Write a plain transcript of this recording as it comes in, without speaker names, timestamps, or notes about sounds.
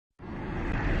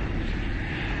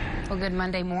Well, good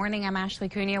Monday morning. I'm Ashley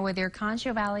Cunha with your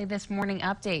Concho Valley This Morning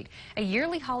update. A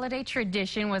yearly holiday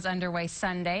tradition was underway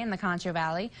Sunday in the Concho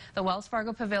Valley. The Wells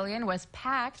Fargo Pavilion was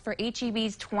packed for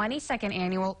HEB's 22nd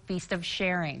annual Feast of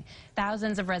Sharing.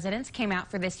 Thousands of residents came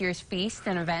out for this year's feast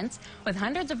and events, with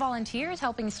hundreds of volunteers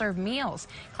helping serve meals.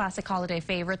 Classic holiday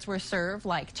favorites were served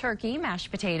like turkey,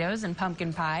 mashed potatoes, and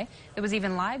pumpkin pie. There was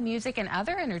even live music and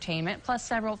other entertainment, plus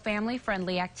several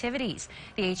family-friendly activities.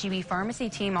 The HEB pharmacy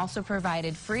team also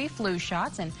provided free flu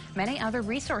shots, and many other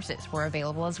resources were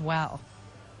available as well.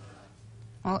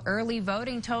 Well, early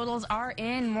voting totals are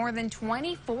in. More than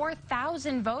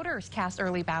 24,000 voters cast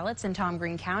early ballots in Tom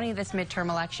Green County this midterm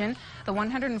election. The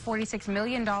 $146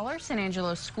 million San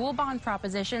Angelo school bond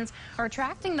propositions are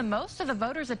attracting the most of the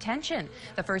voters' attention.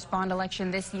 The first bond election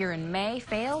this year in May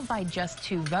failed by just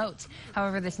 2 votes.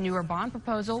 However, this newer bond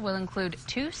proposal will include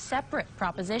 2 separate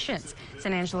propositions.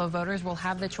 San Angelo voters will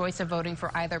have the choice of voting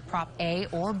for either Prop A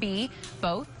or B,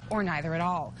 both, or neither at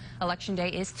all. Election day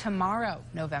is tomorrow,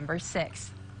 November 6th.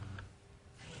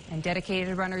 And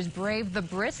dedicated runners braved the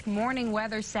brisk morning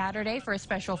weather Saturday for a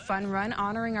special fun run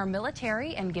honoring our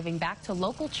military and giving back to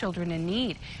local children in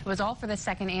need. It was all for the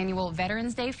 2nd annual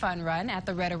Veterans Day Fun Run at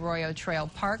the Red Arroyo Trail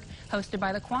Park, hosted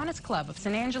by the Kiwanis Club of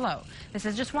San Angelo. This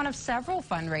is just one of several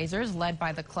fundraisers led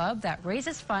by the club that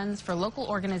raises funds for local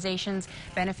organizations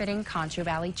benefiting Concho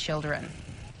Valley children.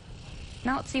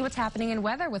 Now let's see what's happening in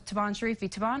weather with Taban Sharifi.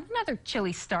 Taban, another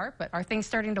chilly start, but are things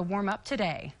starting to warm up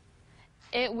today?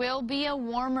 It will be a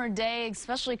warmer day,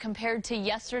 especially compared to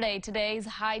yesterday. Today's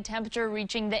high temperature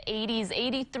reaching the 80s,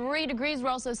 83 degrees.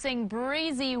 We're also seeing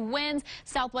breezy winds,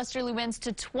 southwesterly winds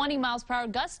to 20 miles per hour,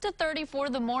 gusts to 30 for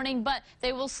the morning, but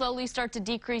they will slowly start to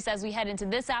decrease as we head into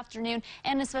this afternoon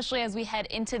and especially as we head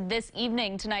into this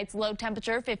evening. Tonight's low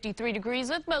temperature, 53 degrees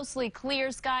with mostly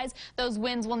clear skies. Those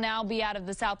winds will now be out of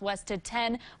the southwest to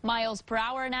 10 miles per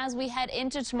hour. And as we head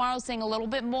into tomorrow, seeing a little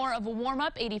bit more of a warm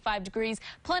up, 85 degrees,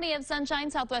 plenty of sunshine.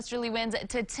 Southwesterly winds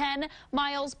to 10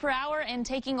 miles per hour. And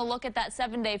taking a look at that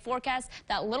 7-day forecast,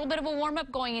 that little bit of a warm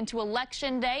up going into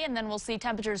election day, and then we'll see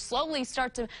temperatures slowly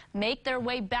start to make their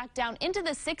way back down into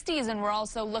the 60s. And we're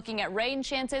also looking at rain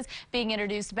chances being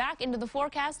introduced back into the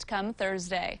forecast come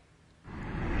Thursday.